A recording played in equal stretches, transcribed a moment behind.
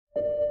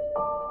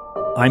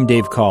I'm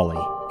Dave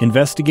Cawley,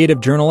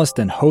 investigative journalist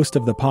and host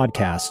of the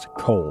podcast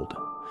Cold.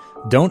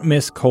 Don't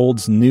miss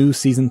Cold's new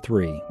Season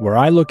 3, where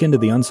I look into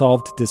the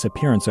unsolved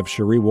disappearance of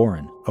Sheree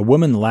Warren, a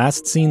woman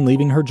last seen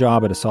leaving her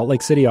job at a Salt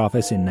Lake City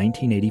office in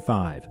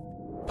 1985.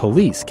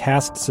 Police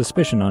cast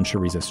suspicion on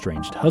Sheree's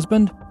estranged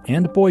husband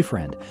and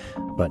boyfriend,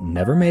 but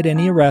never made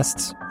any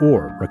arrests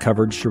or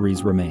recovered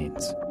Sheree's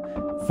remains.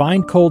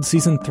 Find Cold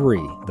Season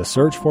 3, The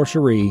Search for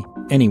Sheree,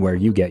 anywhere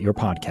you get your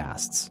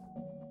podcasts.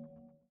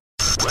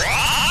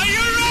 Are you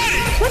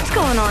ready? What's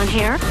going on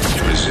here?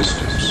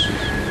 Resistance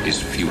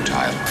is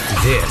futile.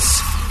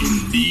 This,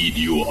 indeed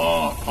you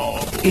are,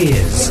 Paul,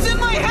 is It's in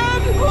my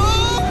hand,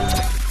 Paul!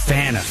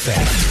 Fan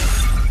Effect.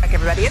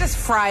 Everybody, it is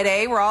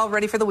Friday. We're all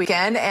ready for the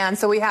weekend, and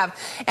so we have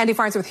Andy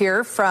Farnsworth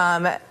here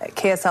from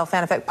KSL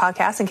Fan Effect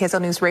Podcast and KSL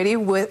News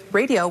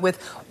Radio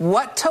with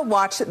what to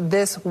watch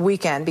this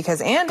weekend. Because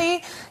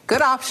Andy,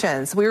 good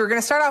options. We were going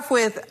to start off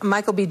with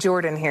Michael B.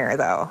 Jordan here,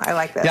 though. I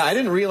like this. Yeah, I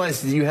didn't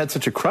realize that you had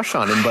such a crush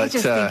on him, but I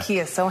just think he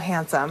is so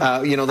handsome.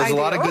 There's a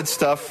lot of good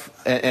stuff,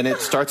 and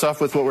it starts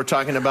off with what we're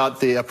talking about,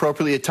 the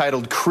appropriately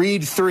titled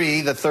Creed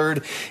 3, the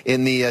third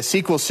in the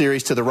sequel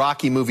series to the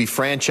Rocky movie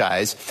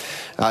franchise.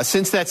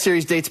 Since that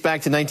series dates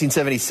back to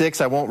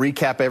 1976, I won't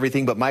recap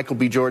everything, but Michael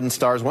B. Jordan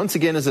stars once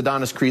again as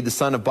Adonis Creed, the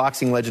son of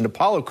boxing legend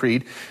Apollo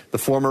Creed, the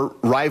former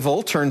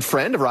rival turned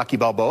friend of Rocky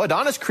Balboa.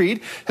 Adonis Creed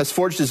has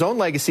forged his own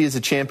legacy as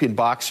a champion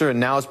boxer and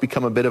now has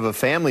become a bit of a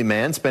family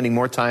man, spending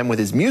more time with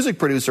his music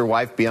producer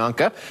wife,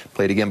 Bianca,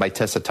 played again by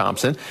Tessa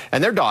Thompson,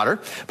 and their daughter.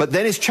 But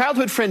then his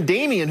childhood friend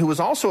Damien, who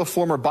was also a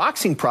former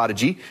boxing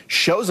prodigy,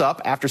 shows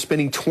up after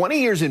spending 20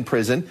 years in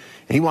prison,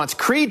 and he wants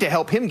Creed to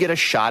help him get a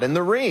shot in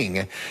the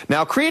ring.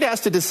 Now, Creed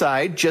has to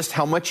decide just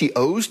how much he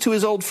owes to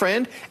his old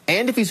friend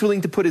and if he's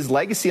willing to put his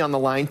legacy on the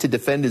line to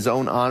defend his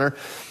own honor.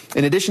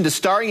 In addition to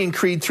starring in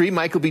Creed 3,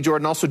 Michael B.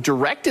 Jordan also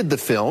directed the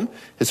film,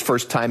 his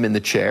first time in the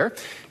chair.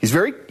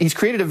 He's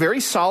created a very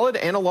solid,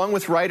 and along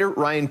with writer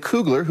Ryan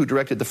Coogler, who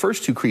directed the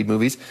first two Creed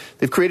movies,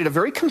 they've created a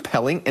very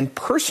compelling and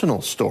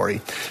personal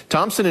story.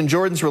 Thompson and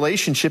Jordan's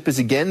relationship is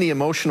again the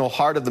emotional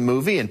heart of the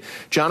movie, and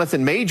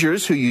Jonathan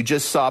Majors, who you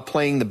just saw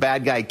playing the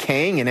bad guy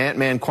Kang in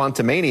Ant-Man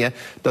Quantumania,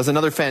 does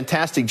another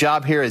fantastic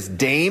job here as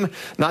Dame,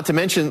 not to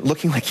mention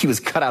looking like he was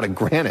cut out of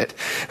granite.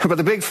 But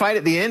the big fight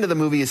at the end of the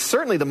movie is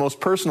certainly the most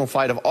personal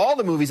fight of all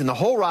the movies in the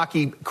whole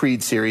Rocky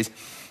Creed series.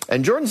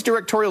 And Jordan's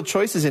directorial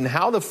choices in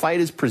how the fight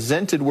is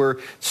presented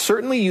were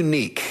certainly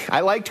unique.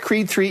 I liked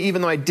Creed 3,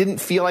 even though I didn't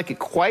feel like it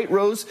quite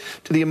rose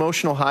to the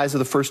emotional highs of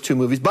the first two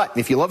movies. But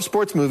if you love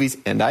sports movies,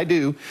 and I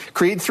do,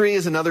 Creed 3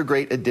 is another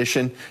great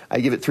addition. I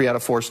give it 3 out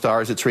of 4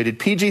 stars. It's rated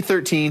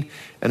PG-13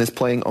 and is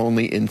playing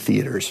only in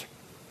theaters.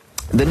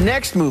 The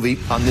next movie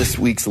on this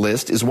week's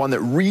list is one that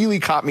really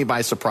caught me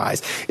by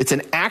surprise. It's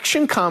an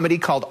action comedy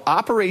called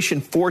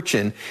Operation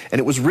Fortune, and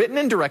it was written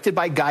and directed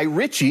by Guy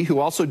Ritchie, who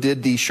also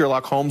did the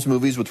Sherlock Holmes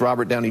movies with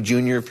Robert Downey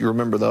Jr., if you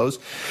remember those.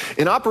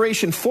 In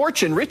Operation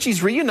Fortune,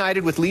 Ritchie's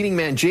reunited with leading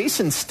man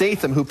Jason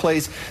Statham, who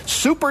plays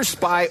super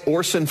spy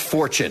Orson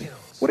Fortune.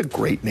 What a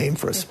great name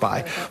for a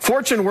spy.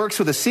 Fortune works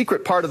with a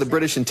secret part of the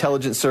British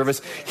intelligence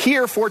service.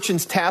 Here,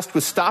 Fortune's tasked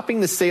with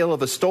stopping the sale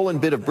of a stolen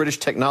bit of British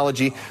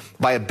technology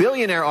by a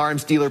billionaire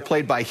arms dealer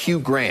played by Hugh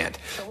Grant.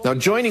 Now,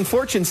 joining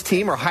Fortune's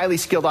team are highly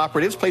skilled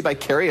operatives played by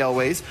Carrie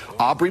Elways,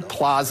 Aubrey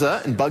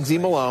Plaza, and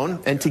Bugsy Malone.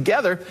 And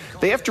together,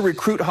 they have to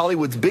recruit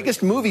Hollywood's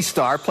biggest movie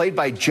star, played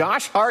by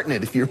Josh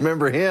Hartnett, if you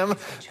remember him,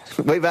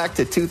 way back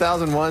to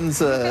 2001's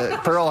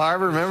Pearl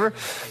Harbor, remember?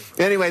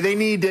 Anyway, they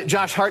need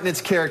Josh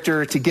Hartnett's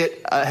character to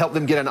help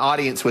them get an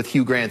audience with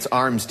Hugh Grant's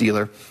arms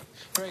dealer.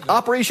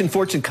 Operation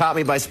Fortune caught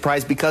me by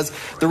surprise because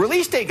the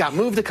release date got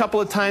moved a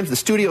couple of times. The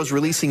studio's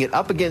releasing it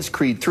up against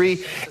Creed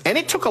 3, and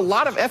it took a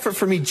lot of effort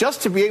for me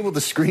just to be able to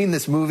screen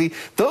this movie.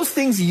 Those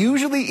things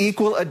usually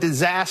equal a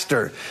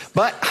disaster.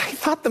 But I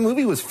thought the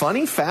movie was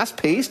funny,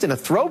 fast-paced, and a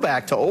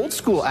throwback to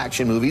old-school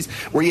action movies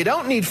where you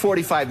don't need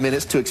 45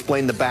 minutes to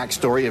explain the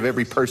backstory of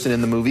every person in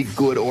the movie,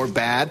 good or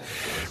bad.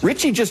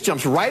 Ritchie just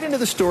jumps right into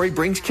the story,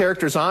 brings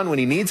characters on when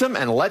he needs them,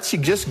 and lets you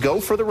just go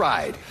for the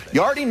ride.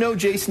 You already know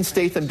Jason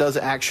Statham does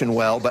action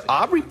well, but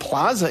Aubrey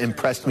Plaza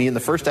impressed me in the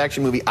first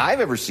action movie I've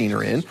ever seen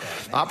her in.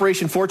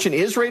 Operation Fortune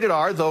is rated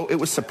R, though it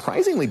was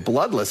surprisingly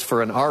bloodless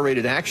for an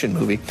R-rated action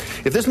movie.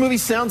 If this movie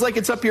sounds like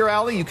it's up your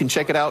alley, you can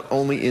check it out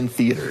only in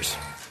theaters.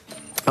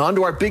 On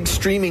to our big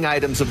streaming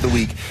items of the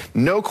week.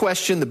 No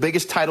question, the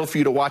biggest title for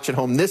you to watch at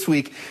home this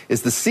week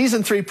is the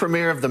Season 3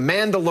 premiere of The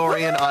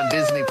Mandalorian on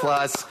Disney+.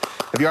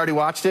 Have you already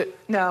watched it?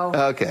 No.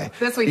 Okay.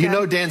 This weekend. You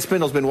know Dan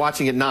Spindle's been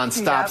watching it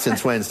nonstop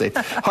since Wednesday.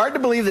 Hard to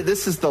believe that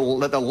this is the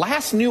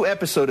last new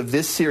episode of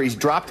this series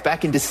dropped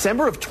back in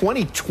December of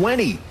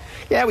 2020.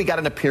 Yeah, we got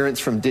an appearance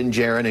from Din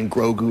Djarin and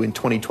Grogu in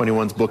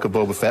 2021's Book of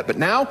Boba Fett, but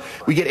now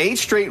we get 8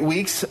 straight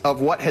weeks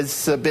of what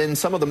has been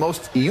some of the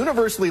most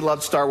universally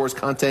loved Star Wars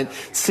content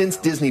since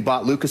Disney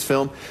bought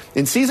Lucasfilm.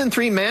 In Season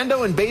 3,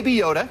 Mando and Baby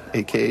Yoda,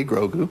 a.k.a.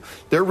 Grogu,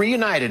 they're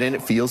reunited, and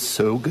it feels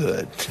so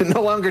good.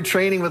 No longer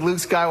training with Luke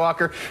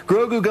Skywalker,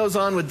 Grogu goes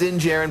on with Din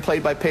Djarin,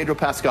 played by Pedro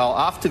Pascal,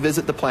 off to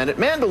visit the planet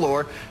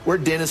Mandalore, where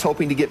Din is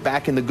hoping to get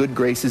back in the good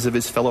graces of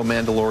his fellow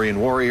Mandalorian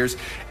warriors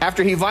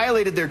after he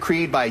violated their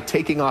creed by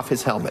taking off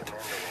his helmet.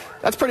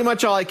 That's pretty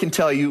much all I can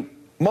tell you,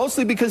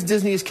 mostly because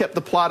Disney has kept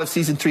the plot of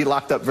Season 3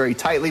 locked up very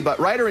tightly, but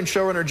writer and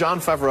showrunner Jon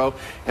Favreau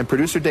and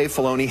producer Dave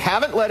Filoni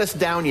haven't let us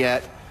down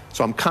yet,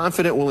 so I'm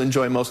confident we'll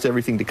enjoy most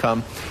everything to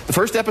come. The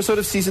first episode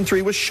of Season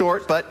 3 was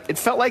short, but it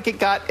felt like it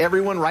got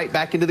everyone right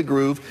back into the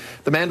groove.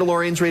 The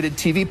Mandalorian's rated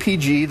TV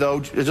PG, though,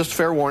 just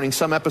fair warning,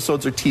 some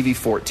episodes are TV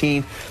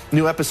 14.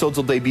 New episodes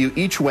will debut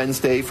each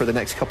Wednesday for the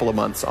next couple of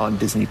months on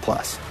Disney+.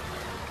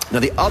 Now,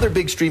 the other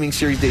big streaming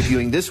series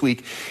debuting this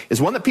week is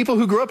one that people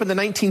who grew up in the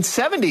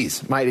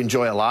 1970s might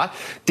enjoy a lot.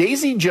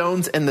 Daisy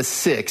Jones and the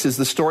Six is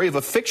the story of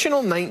a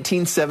fictional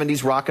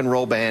 1970s rock and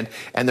roll band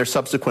and their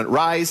subsequent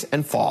rise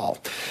and fall.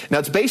 Now,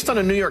 it's based on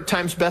a New York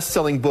Times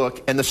best-selling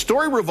book, and the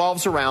story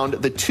revolves around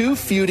the two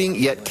feuding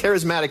yet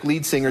charismatic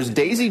lead singers,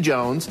 Daisy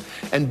Jones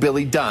and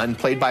Billy Dunn,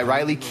 played by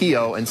Riley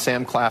Keough and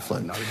Sam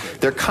Claflin.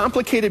 Their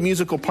complicated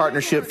musical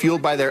partnership,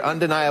 fueled by their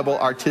undeniable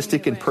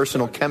artistic and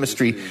personal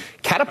chemistry,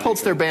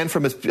 catapults their band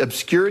from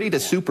obscurity to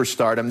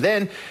superstardom.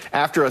 Then,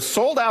 after a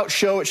sold-out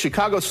show at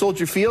Chicago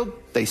Soldier Field,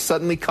 they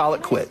suddenly call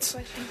it quits.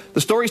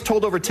 The story's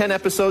told over 10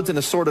 episodes in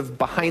a sort of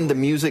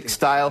behind-the-music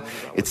style.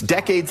 It's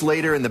decades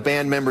later, and the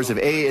band members have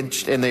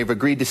aged, and they've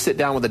agreed to sit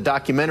down with a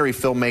documentary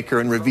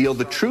filmmaker and reveal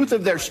the truth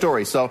of their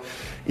story. So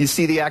you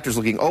see the actors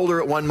looking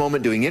older at one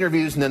moment, doing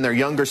interviews, and then their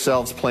younger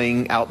selves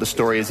playing out the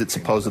story as it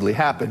supposedly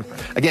happened.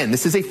 Again,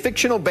 this is a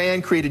fictional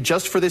band created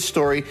just for this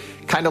story,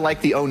 kind of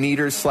like the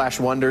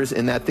Oneaters/Wonders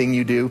in That Thing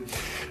You Do.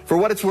 For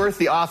what it's worth,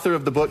 the author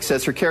of the book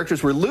says her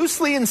characters were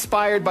loosely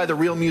inspired by the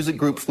real music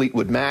group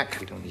Fleetwood Mac.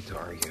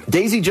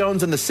 Daisy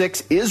Jones and the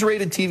Six is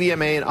rated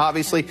TVMA, and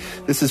obviously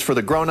this is for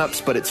the grown-ups,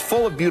 but it's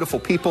full of beautiful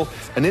people,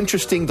 an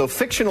interesting, though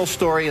fictional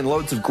story, and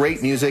loads of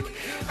great music.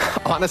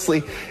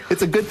 Honestly,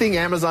 it's a good thing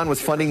Amazon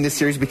was funding this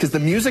series, because the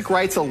music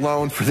rights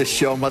alone for this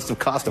show must have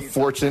cost a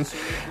fortune,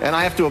 and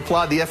I have to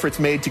applaud the efforts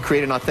made to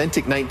create an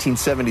authentic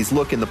 1970s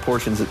look in the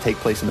portions that take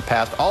place in the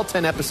past. All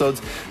 10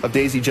 episodes of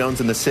Daisy Jones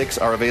and the Six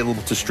are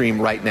available to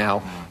stream right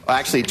now.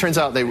 Actually, it turns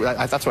out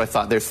that's what I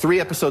thought. There are 3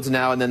 episodes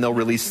now, and then they'll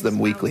release them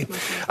weekly.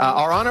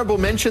 Our honorable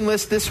mention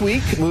list this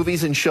week,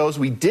 movies and shows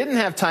we didn't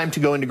have time to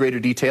go into greater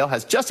detail,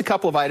 has just a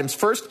couple of items.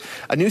 First,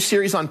 a new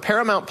series on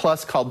Paramount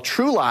Plus called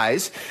True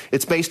Lies.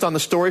 It's based on the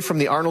story from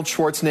the Arnold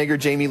Schwarzenegger,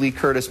 Jamie Lee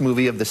Curtis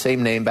movie of the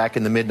same name back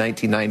in the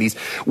mid-1990s,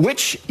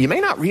 which you may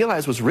not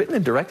realize was written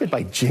and directed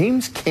by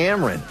James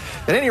Cameron.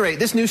 At any rate,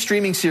 this new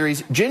streaming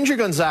series, Ginger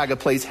Gonzaga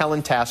plays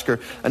Helen Tasker,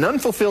 an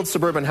unfulfilled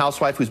suburban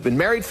housewife who's been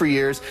married for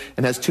years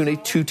and has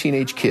two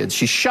teenage kids.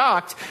 She's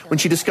shocked when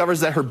she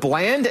discovers that her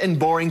bland and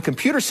boring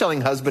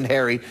computer-selling husband,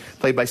 Harry,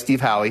 played by Steve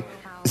Howey,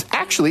 is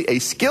actually a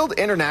skilled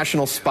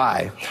international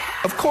spy.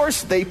 Of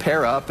course, they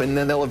pair up, and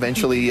then they'll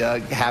eventually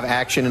have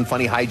action and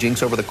funny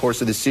hijinks over the course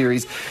of the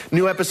series.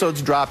 New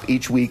episodes drop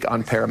each week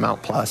on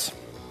Paramount Plus.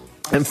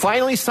 And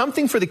finally,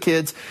 something for the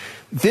kids.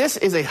 This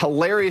is a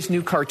hilarious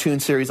new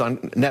cartoon series on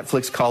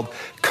Netflix called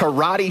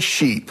Karate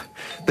Sheep.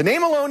 The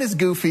name alone is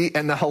goofy,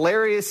 and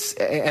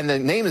the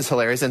name is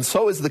hilarious, and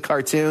so is the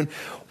cartoon.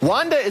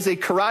 Wanda is a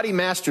karate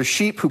master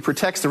sheep who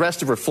protects the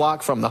rest of her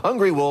flock from the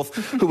hungry wolf,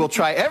 who will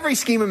try every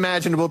scheme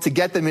imaginable to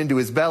get them into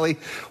his belly.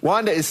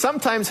 Wanda is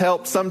sometimes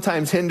helped,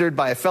 sometimes hindered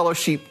by a fellow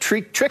sheep,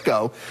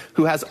 Trico,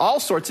 who has all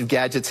sorts of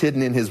gadgets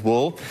hidden in his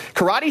wool.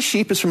 Karate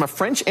Sheep is from a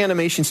French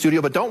animation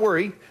studio, but don't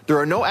worry, there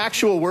are no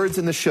actual words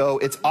in the show.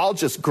 It's all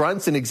just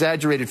grunts and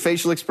exaggerated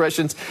facial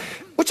expressions,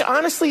 which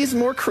honestly is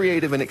more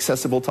creative and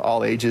accessible to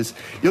all ages.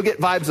 You'll get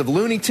vibes of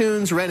Looney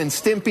Tunes, Ren and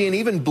Stimpy, and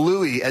even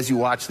Bluey as you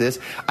watch this.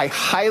 I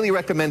highly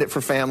recommend it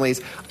for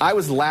families. I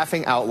was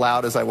laughing out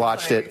loud as I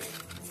watched it.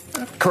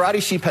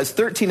 Karate Sheep has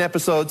 13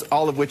 episodes,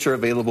 all of which are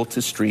available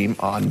to stream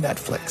on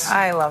Netflix.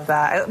 I love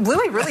that.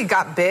 Bluey really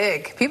got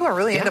big. People are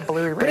really into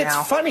Bluey right now. But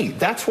it's funny.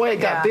 That's why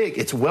it got big.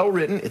 It's well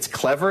written, it's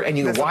clever, and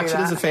you can watch it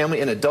as a family,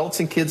 and adults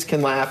and kids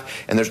can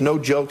laugh, and there's no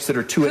jokes that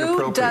are too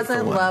inappropriate. Who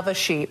doesn't love a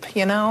sheep,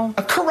 you know?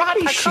 A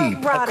karate sheep.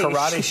 A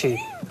karate sheep.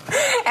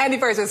 Andy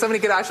Parsons, so many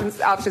good options.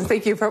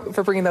 Thank you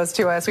for bringing those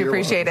to us. We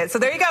appreciate it. So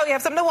there you go. You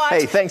have something to watch.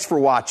 Hey, thanks for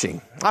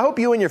watching. I hope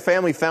you and your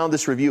family found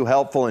this review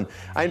helpful, and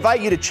I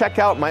invite you to check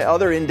out my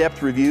other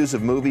in-depth reviews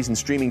of movies and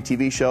streaming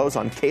TV shows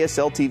on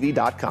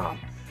KSLTV.com.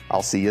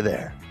 I'll see you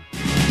there.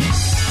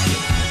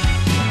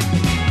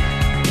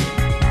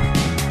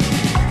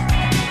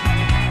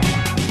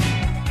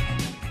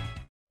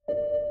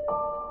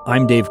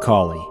 I'm Dave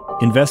Cawley,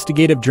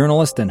 investigative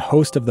journalist and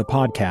host of the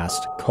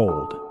podcast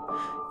Cold.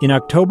 In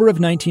October of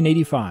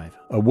 1985,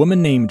 a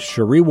woman named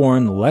Cherie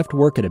Warren left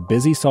work at a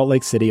busy Salt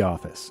Lake City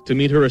office to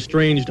meet her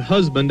estranged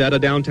husband at a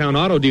downtown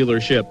auto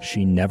dealership.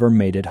 She never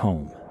made it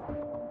home.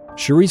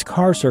 Cherie's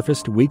car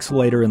surfaced weeks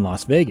later in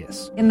Las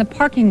Vegas. In the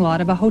parking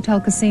lot of a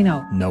hotel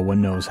casino. No one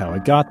knows how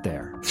it got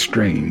there.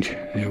 Strange.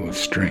 It was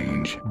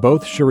strange.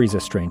 Both Cherie's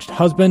estranged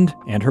husband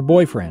and her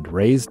boyfriend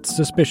raised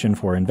suspicion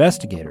for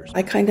investigators.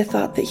 I kind of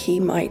thought that he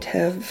might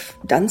have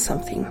done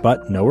something.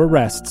 But no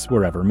arrests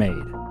were ever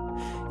made.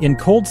 In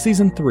Cold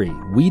Season 3,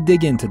 we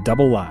dig into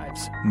double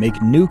lives,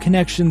 make new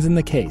connections in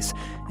the case,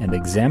 and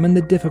examine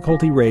the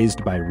difficulty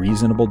raised by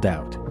reasonable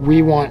doubt.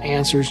 We want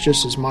answers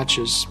just as much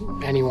as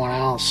anyone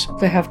else.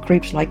 They have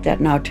creeps like that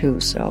now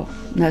too, so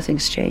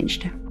nothing's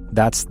changed.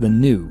 That's the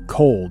new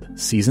Cold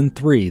Season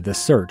 3, The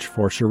Search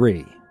for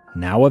Cherie.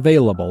 Now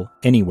available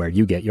anywhere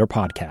you get your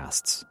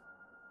podcasts.